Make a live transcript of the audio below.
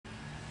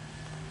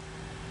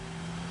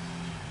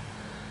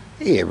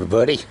Hey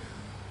everybody,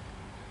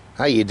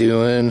 how you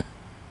doing?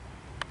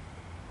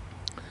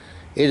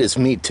 It is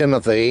me,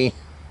 Timothy,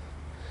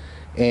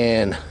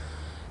 and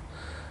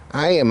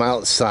I am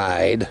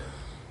outside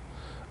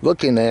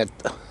looking at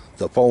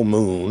the full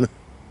moon.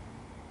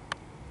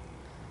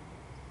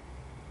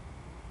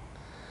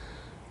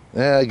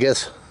 I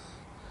guess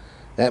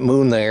that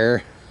moon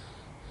there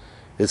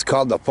is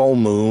called the full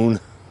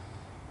moon.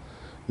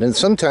 Then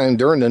sometime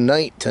during the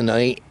night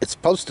tonight, it's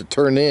supposed to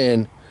turn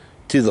in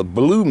to the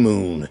blue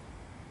moon.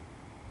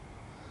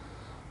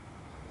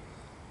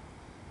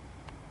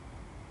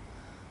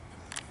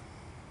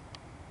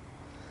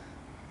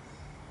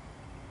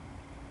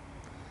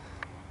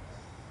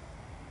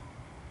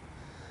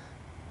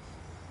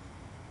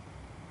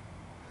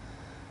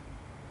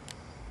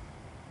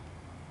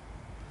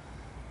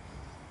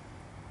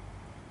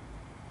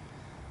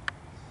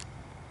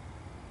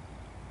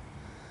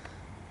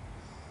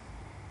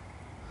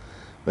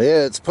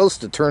 Yeah, it's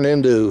supposed to turn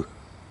into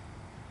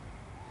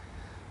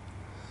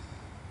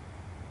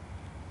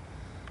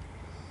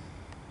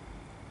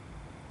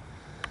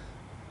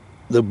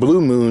the blue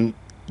moon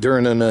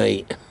during the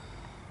night.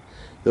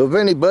 So if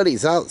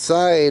anybody's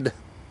outside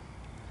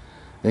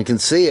and can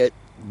see it,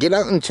 get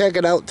out and check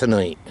it out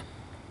tonight.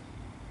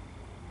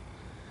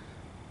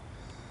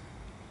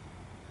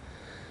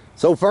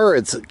 So far,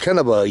 it's kind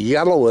of a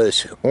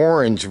yellowish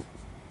orange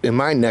in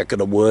my neck of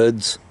the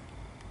woods.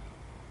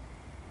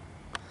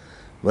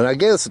 But I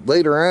guess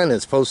later on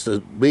it's supposed to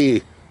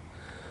be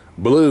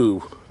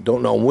blue.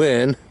 Don't know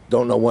when,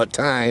 don't know what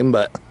time,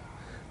 but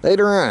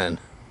later on.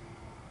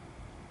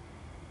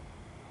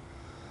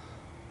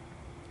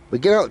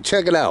 But get out and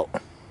check it out.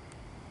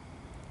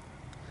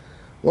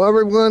 Well,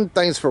 everyone,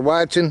 thanks for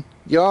watching.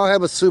 Y'all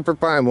have a super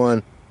fine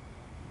one.